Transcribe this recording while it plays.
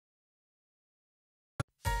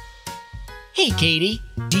Hey, Katie,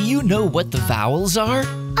 do you know what the vowels are?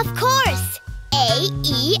 Of course! A,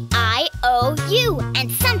 E, I, O, U,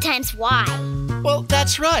 and sometimes Y. Well,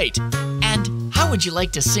 that's right. And how would you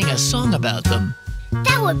like to sing a song about them?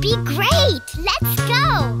 That would be great! Let's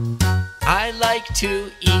go! I like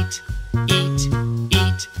to eat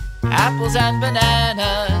apples and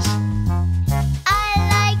bananas. I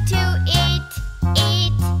like to eat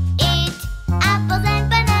apples and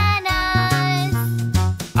bananas.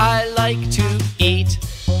 I like to eat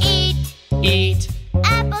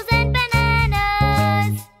apples and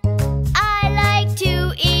bananas. I like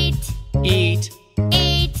to eat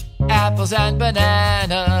apples and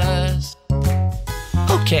bananas.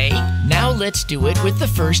 Okay, now let's do it with the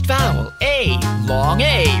first vowel, A, long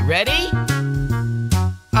A. Ready?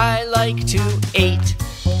 I like to eat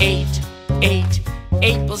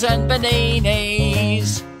apples and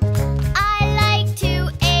benenes. I like to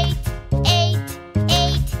eat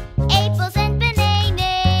apples and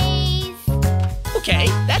bananas. Okay,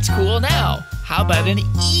 that's cool now. How about an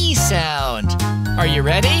E sound? Are you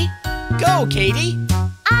ready? Go, Katie.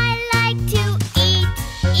 I like to eat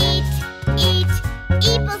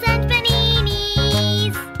epples and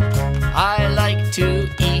beninis. I like to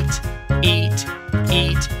eat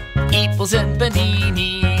epples and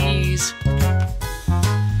beninis.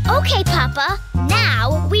 Okay, Papa.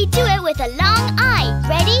 Now we do it with a long I.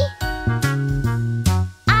 Ready?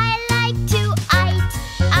 I like to eat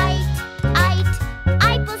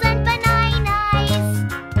apples and bananas.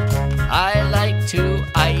 I like to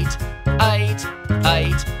eat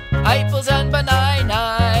apples and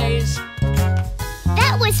bananas.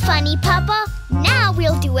 That was funny, Papa. Now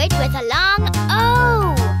we'll do it with a long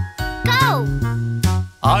O. Go!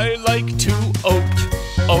 I like to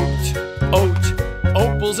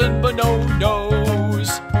oplles and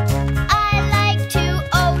bononos. I like to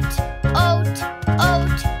oplles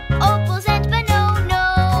and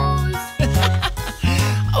bononos.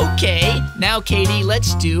 Okay, now Katie,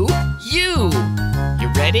 let's do U. You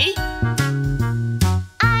ready?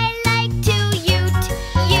 I like to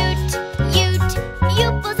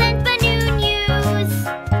upples and bununus.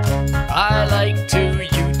 I like to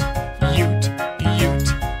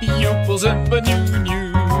upples and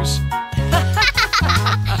bununus.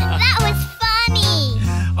 That was funny.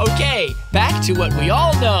 Okay, back to what we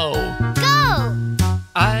all know. Go!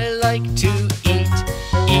 I like to eat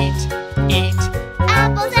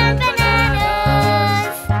Apples and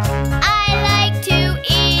bananas. I like to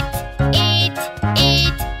eat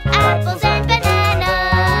apples and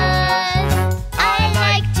bananas. I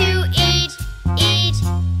like to eat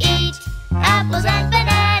apples and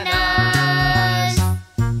bananas.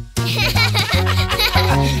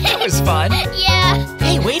 That was fun. Yeah.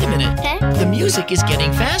 Hey, wait a minute. Huh? The music is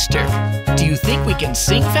getting faster. Do you think we can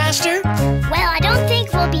sing faster? Well, I don't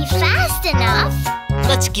think we'll be fast enough.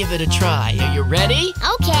 Let's give it a try. Are you ready?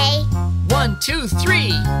 Okay. 1, 2, 3,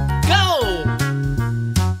 go!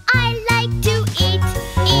 I like to eat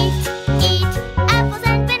apples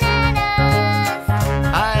and bananas.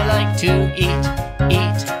 I like to eat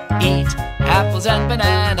apples and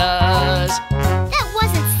bananas. That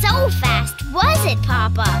wasn't so fast, was it,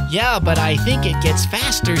 Papa? Yeah, but I think it gets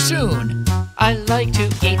faster soon. I like to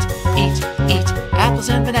eat apples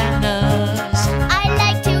and bananas. I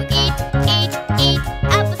like to eat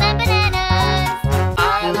apples and bananas.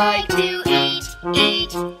 I like to eat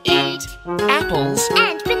apples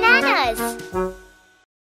and bananas.